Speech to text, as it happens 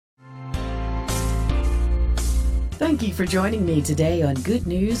Thank you for joining me today on Good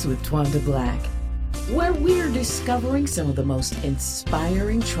News with Twanda Black, where we're discovering some of the most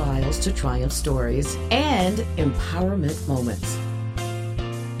inspiring trials to triumph stories and empowerment moments.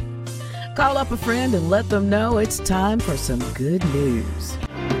 Call up a friend and let them know it's time for some good news.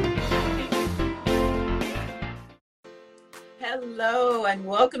 Hello and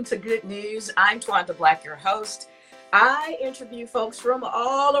welcome to Good News. I'm Twanda Black, your host. I interview folks from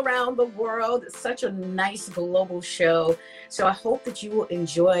all around the world. It's such a nice global show. So I hope that you will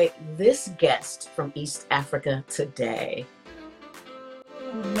enjoy this guest from East Africa today.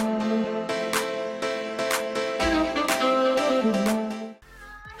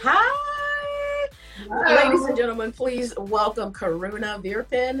 Hi. Ladies and gentlemen, please welcome Karuna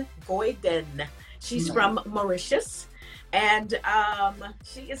Virpen Goiden. She's from Mauritius. And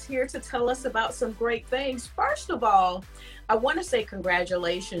she is here to tell us about some great things. First of all, I want to say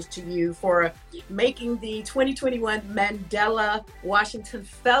congratulations to you for making the 2021 Mandela Washington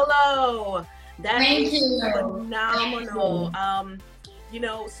Fellow. That is phenomenal.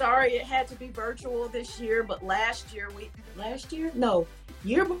 Sorry it had to be virtual this year, but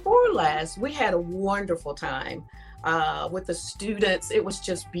year before last, we had a wonderful time with the students. It was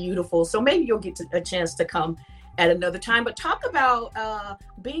just beautiful. So maybe you'll get a chance to come at another time, but talk about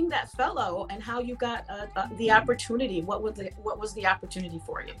being that fellow and how you got the opportunity. What was the opportunity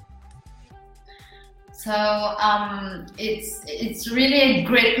for you? So it's really a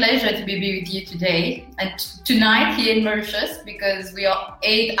great pleasure to be with you today and tonight here in Mauritius, because we are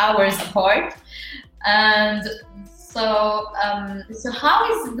 8 hours apart. And so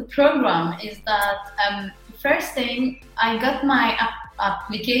how is the program? Is that first thing, I got my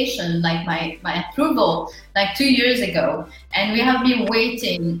application, like my approval, like 2 years ago, and we have been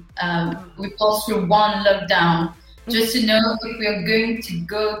waiting. We passed through one lockdown just to know if we are going to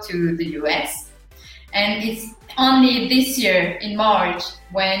go to the US. And it's only this year in March,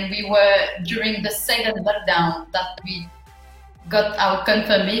 when we were during the second lockdown, that we got our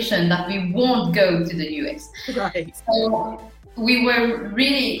confirmation that we won't go to the US. Right. So we were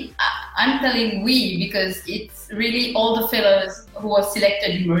really, I'm telling we, because it's really all the fellows who were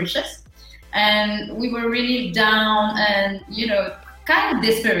selected in Mauritius, and we were really down and, kind of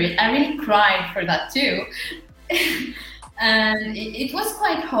desperate. I really cried for that too. And it was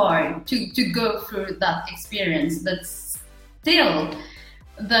quite hard to go through that experience, but still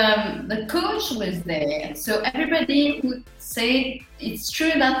the coach was there. So everybody would say it's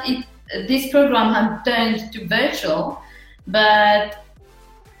true that this program had turned to virtual, but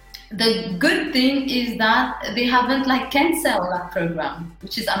the good thing is that they haven't canceled that program,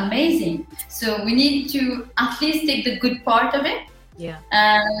 which is amazing. So we need to at least take the good part of it. Yeah.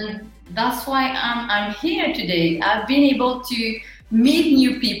 And that's why I'm here today. I've been able to meet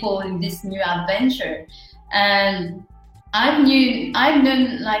new people in this new adventure, and I've known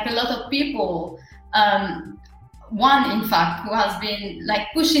a lot of people. One, in fact, who has been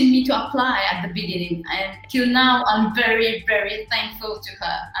pushing me to apply at the beginning, and till now I'm very, very thankful to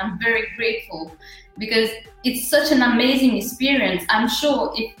her. I'm very grateful, because it's such an amazing experience. I'm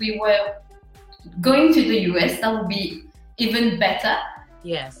sure if we were going to the US, that would be even better.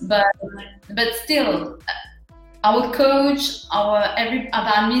 Yes. But still, our coach, our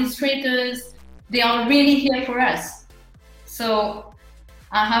administrators, they are really here for us. So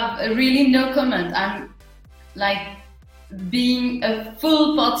I have really no comment. I'm being a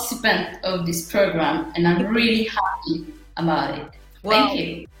full participant of this program, and I'm really happy about it. Thank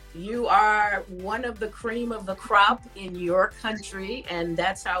you. You are one of the cream of the crop in your country, and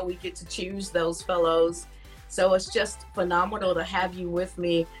that's how we get to choose those fellows. So it's just phenomenal to have you with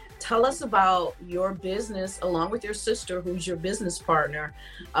me. Tell us about your business, along with your sister, who's your business partner.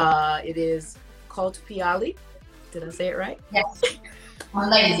 It is called Piali. Did I say it right? Yes.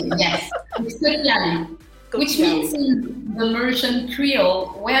 Amazing. Yes. It's Piali. Which means in the Mauritian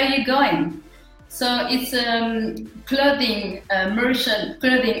Creole, where are you going? So it's Mauritian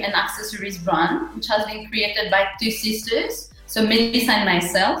clothing and accessories brand, which has been created by two sisters, so Melissa and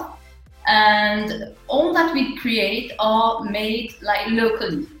myself. And all that we create are made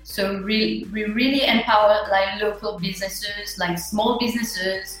locally. So we really empower local businesses, small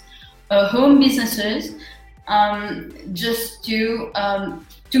businesses, home businesses, just to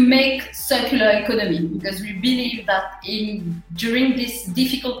make circular economy, because we believe that during this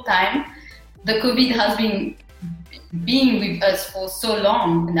difficult time, the COVID has been being with us for so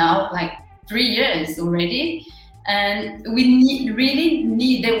long now, 3 years already, and we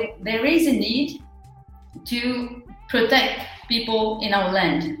there is a need to protect people in our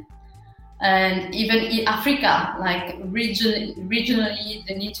land. And even in Africa, like regionally,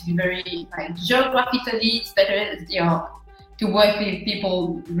 they need to be very, like, geographically, it's better, to work with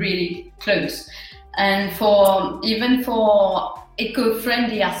people really close. And even for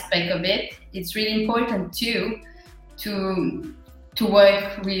eco-friendly aspect of it, it's really important too to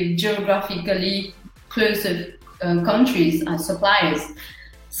work with geographically closer countries as suppliers.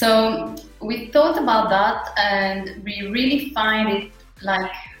 So we thought about that, and we really find it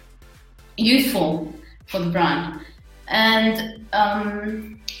like useful for the brand. And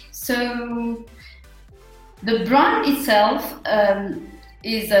so the brand itself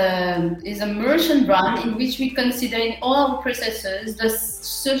is a merchant brand in which we consider in all our processes the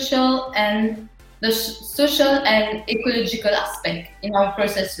social and ecological aspect in our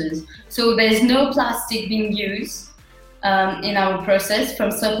processes. So there's no plastic being used in our process,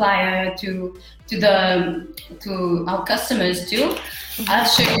 from supplier to our customers too. I'll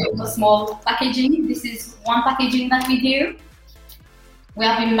show you a small packaging. This is one packaging that we do. We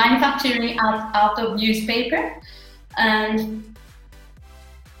have been manufacturing out of newspaper, and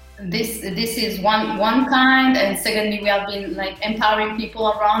this is one kind. And secondly, we have been like empowering people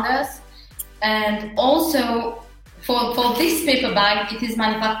around us. And also for this paper bag, it is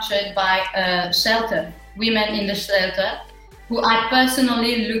manufactured by a shelter, women in the shelter, who I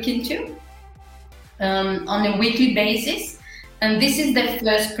personally look into on a weekly basis. And this is their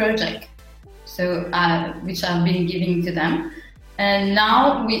first project, so which I've been giving to them. And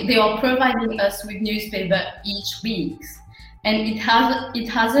now they are providing us with newspaper each week. And it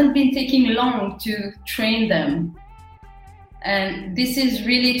hasn't been taking long to train them. And this is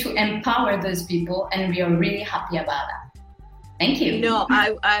really to empower those people, and we are really happy about that. Thank you. You know,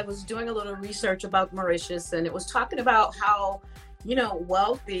 I was doing a little research about Mauritius, and it was talking about how, you know,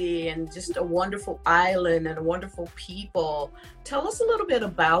 wealthy and just a wonderful island and wonderful people. Tell us a little bit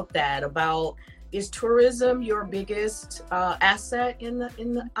about that. Is tourism your biggest asset in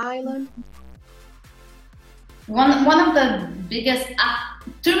the island? One of the biggest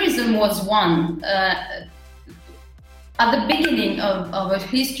tourism was one. At the beginning of our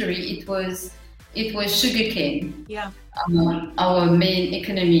history, it was sugarcane. Yeah. Our main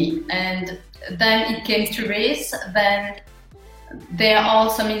economy, and then it came to rice. Then there are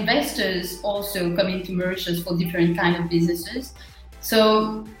some investors also coming to Mauritius for different kind of businesses.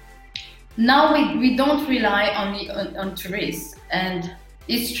 So now we don't rely only on tourists. And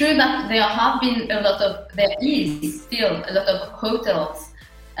it's true that there is still a lot of hotels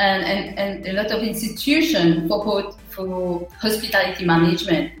and a lot of institutions for hospitality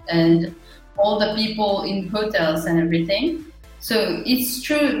management and all the people in hotels and everything. So it's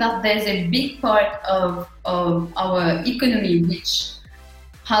true that there's a big part of our economy which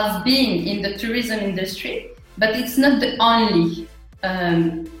has been in the tourism industry, but it's not the only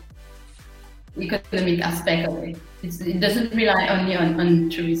economic aspect of it. It doesn't rely only on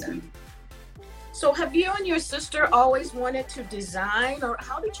tourism. So have you and your sister always wanted to design, or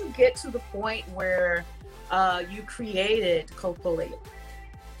how did you get to the point where you created Cocolate?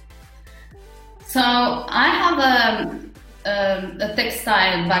 So I have a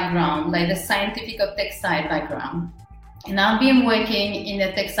textile background, like the scientific of textile background. And I've been working in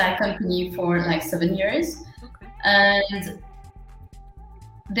a textile company for like 7 years. Okay. And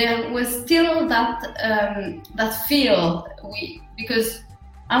there was still that feel, because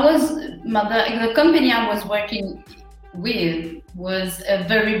the company I was working with was a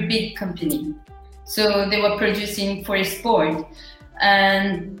very big company. So they were producing for sport,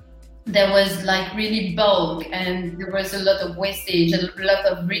 and there was like really bulk, and there was a lot of wastage, a lot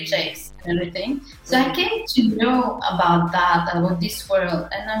of rejects and everything. So I came to know about this world,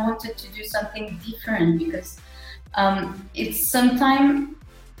 and I wanted to do something different, because it's sometimes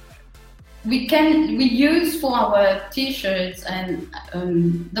we use for our t-shirts, and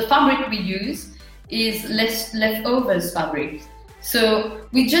the fabric we use is leftovers fabric. So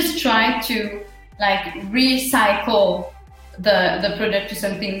we just try to like recycle the product to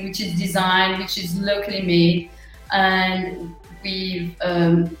something which is designed, which is locally made, and with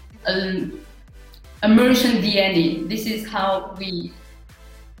immersion DNA. This is how we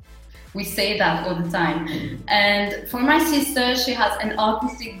say that all the time. And for my sister, she has an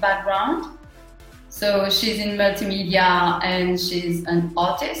artistic background. So she's in multimedia and she's an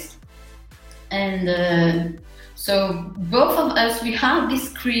artist. And so both of us, we have this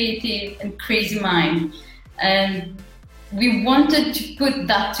creative and crazy mind. And we wanted to put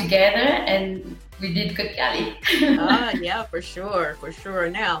that together, and we did Kotkali. Yeah, for sure.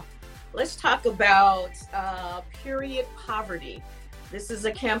 Now, let's talk about period poverty. This is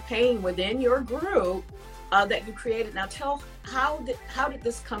a campaign within your group that you created. Now, how did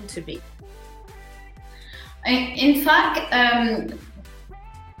this come to be? In fact, at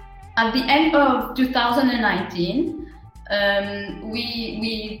the end of 2019,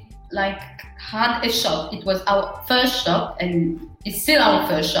 we like had a shop. It was our first shop, and it's still our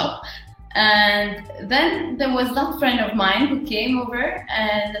first shop. And then there was that friend of mine who came over,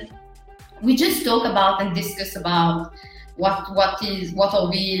 and we just talk about and discuss about what are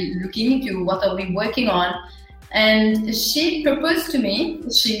we looking into, what are we working on. And she proposed to me,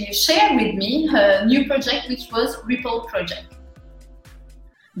 she shared with me her new project, which was Ripple Project.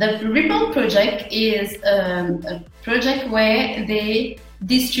 The Ripple Project is a project where they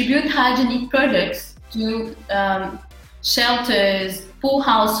distribute hygienic products to shelters, poor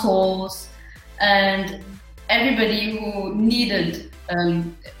households, and everybody who needed,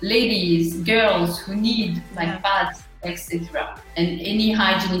 ladies, girls who need like pads, etc., and any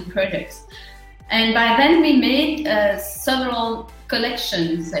hygienic products. And by then we made several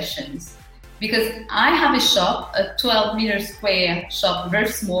collection sessions, because I have a shop, a 12-meter square shop, very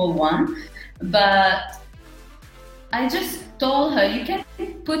small one, but I just told her, you can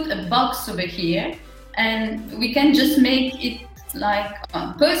put a box over here and we can just make it like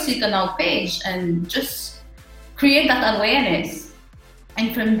post it on our page and just create that awareness.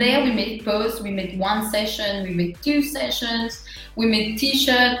 And from there we made posts, we made one session, we made two sessions, we made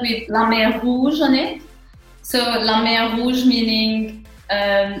t-shirt with La Mer Rouge on it. So La Mer Rouge meaning,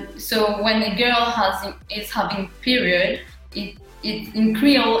 so when a girl is having period, it in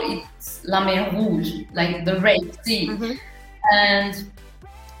Creole it's La Mer Rouge, like the Red Sea. Mm-hmm. And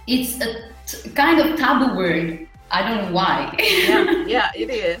it's a kind of taboo word. I don't know why. Yeah, it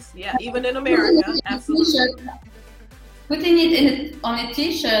is. Yeah, even in America, absolutely. Putting it on a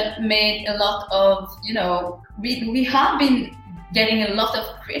t-shirt made a lot of, we have been getting a lot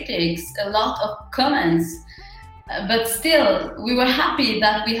of critics, a lot of comments, but still we were happy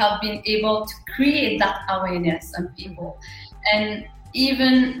that we have been able to create that awareness on people. And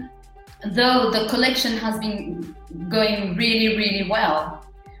even though the collection has been going really, really well,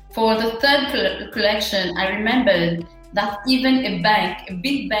 for the third collection, I remembered that even a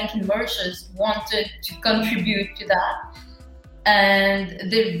big bank in Mauritius wanted to contribute to that.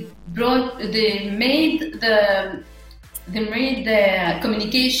 And they made the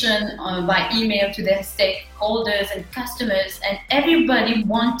communication by email to their stakeholders and customers, and everybody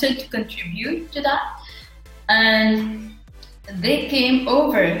wanted to contribute to that. And they came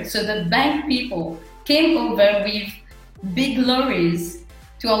over, so the bank people came over with big lorries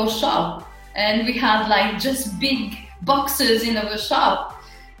to our shop, and we had like just big boxes in our shop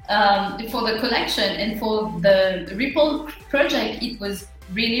for the collection. And for the Ripple Project, it was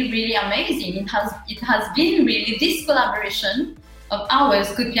really, really amazing. It has been really, this collaboration of ours,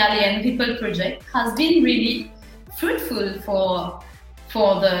 Kopiale and Ripple Project, has been really fruitful for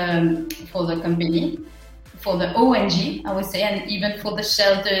the company, for the ONG, I would say, and even for the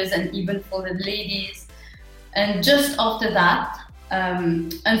shelters and even for the ladies. And just after that,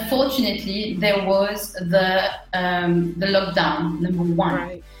 unfortunately, there was the lockdown, number one.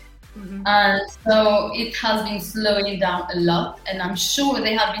 Right. Mm-hmm. And so it has been slowing down a lot, and I'm sure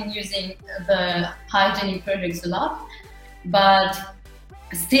they have been using the hygienic products a lot, but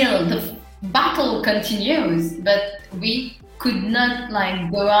still the battle continues. But we could not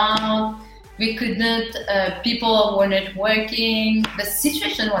like go out, we could not, people were not working, the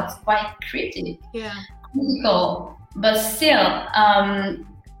situation was quite critical. But still,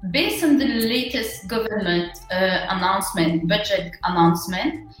 based on the latest government budget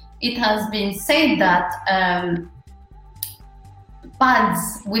announcement, it has been said that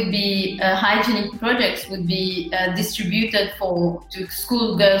pads would be, hygienic products would be distributed to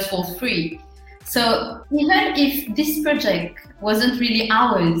school girls for free. So even if this project wasn't really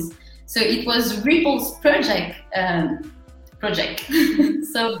ours, so it was Ripple's project.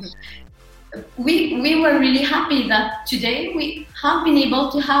 So we were really happy that today we have been able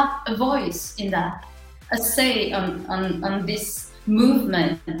to have a voice in that, a say on this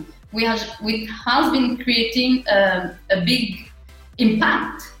movement. We has been creating a big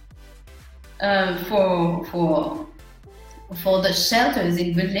impact for the shelters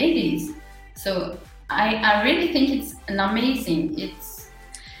in Good Ladies. So I really think it's an amazing.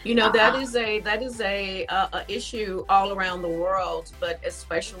 That is a issue all around the world, but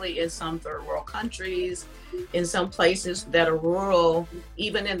especially in some third world countries, in some places that are rural.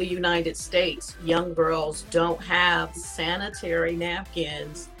 Even in the United States, young girls don't have sanitary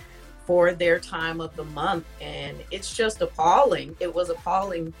napkins for their time of the month, and it's just appalling. It was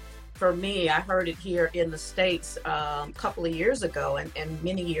appalling for me. I heard it here in the States a couple of years ago, and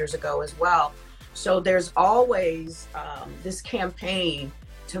many years ago as well. So there's always this campaign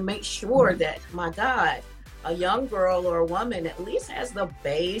to make sure that, my God, a young girl or a woman at least has the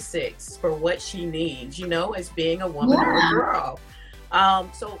basics for what she needs, you know, as being a woman or a girl.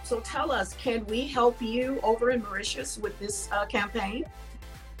 So tell us, can we help you over in Mauritius with this campaign?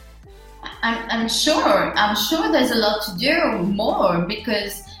 I'm sure. I'm sure there's a lot to do more,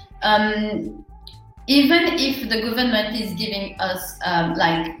 because even if the government is giving us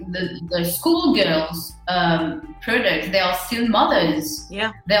like the schoolgirls products, they are still mothers.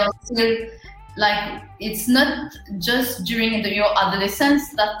 Yeah. They are still, like, it's not just during your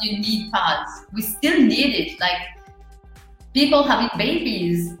adolescence that you need pads. We still need it. Like, people having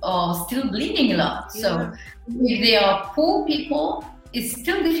babies are still bleeding a lot. Yeah. So if they are poor people, it's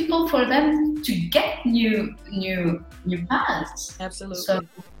still difficult for them to get new pads. Absolutely. So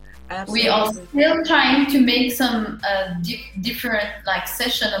absolutely. We are still trying to make some different like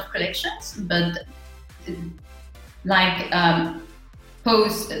session of collections, but like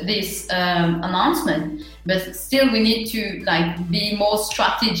post this announcement. But still, we need to like be more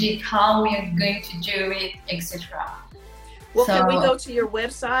strategic how we are going to do it, etc. Well, so, can we go to your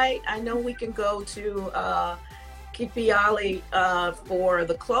website? I know we can go to Kipiali for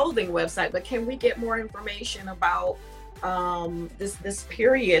the clothing website, but can we get more information about this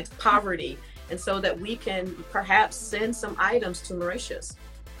period poverty, and so that we can perhaps send some items to Mauritius?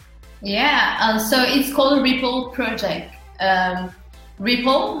 Yeah, so it's called Ripple Project.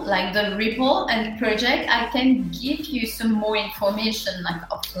 Ripple, like the Ripple, and project. I can give you some more information like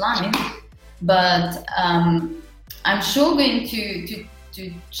offline, but I'm sure going to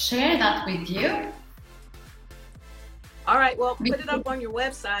share that with you. All right, well, put it up on your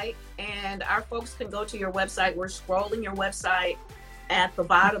website, and our folks can go to your website. We're scrolling your website at the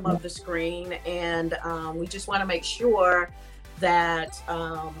bottom of the screen, and we just want to make sure that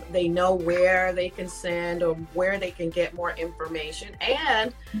they know where they can send or where they can get more information,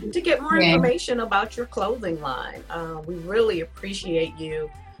 and to get more information about your clothing line. We really appreciate you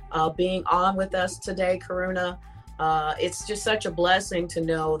being on with us today, Karuna. It's just such a blessing to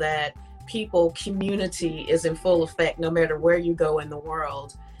know that community is in full effect no matter where you go in the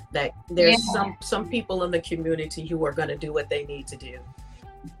world, that there's some people in the community who are going to do what they need to do.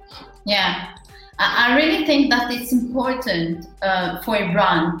 Yeah, I really think that it's important for a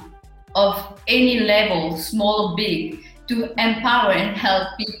brand of any level, small or big, to empower and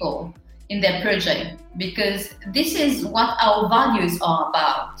help people in their project, because this is what our values are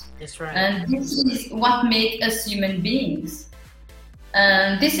about. That's right. And this is what makes us human beings.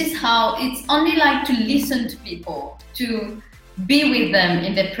 And this is how it's only like to listen to people, to be with them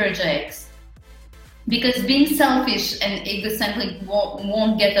in their projects, because being selfish and egocentric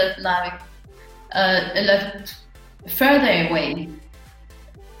won't get us like a lot further away.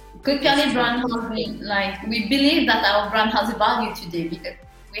 Kipiali brand has been like, we believe that our brand has a value today, because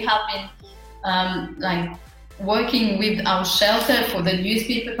we have been like working with our shelter for the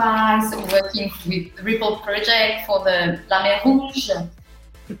newspaper bags, working with Ripple Project for the La Mer Rouge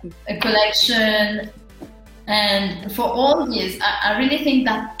collection, and for all this, I really think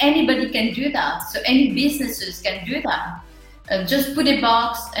that anybody can do that. So any businesses can do that. Just put a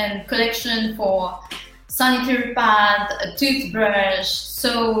box and collection for sanitary pad, a toothbrush,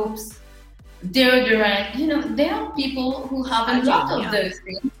 soaps, deodorant. You know, there are people who have a lot of those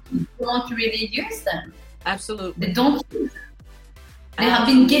things who don't really use them. Absolutely. They don't use them. They have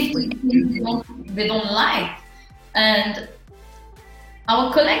been gifted things they don't like. And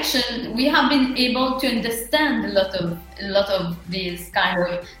our collection, we have been able to understand a lot of this kind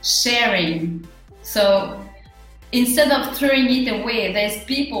of sharing. So instead of throwing it away, there's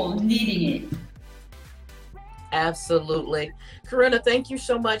people needing it. Absolutely. Karuna, thank you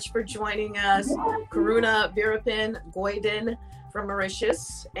so much for joining us. Karuna Virupin Goiden from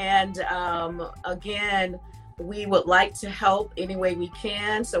Mauritius. And again, we would like to help any way we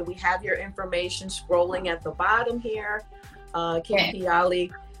can. So we have your information scrolling at the bottom here.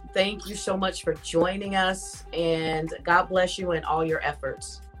 Kipiali, thank you so much for joining us, and God bless you in all your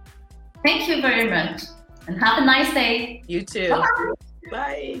efforts. Thank you very much, and have a nice day. You too. Bye.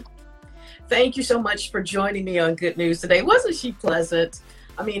 Bye. Thank you so much for joining me on Good News today. Wasn't she pleasant?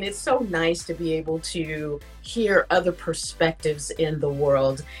 I mean, it's so nice to be able to hear other perspectives in the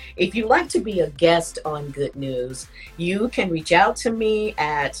world. If you'd like to be a guest on Good News, you can reach out to me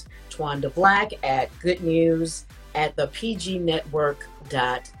at Twanda Black at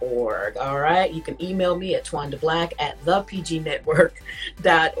goodnews@thepgnetwork.org. All right, you can email me at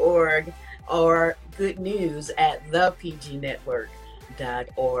twandablack@thepgnetwork.org or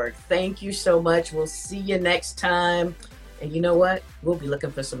goodnews@thepgnetwork.org. Thank you so much. We'll see you next time. And you know what? We'll be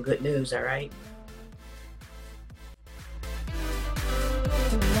looking for some good news, all right?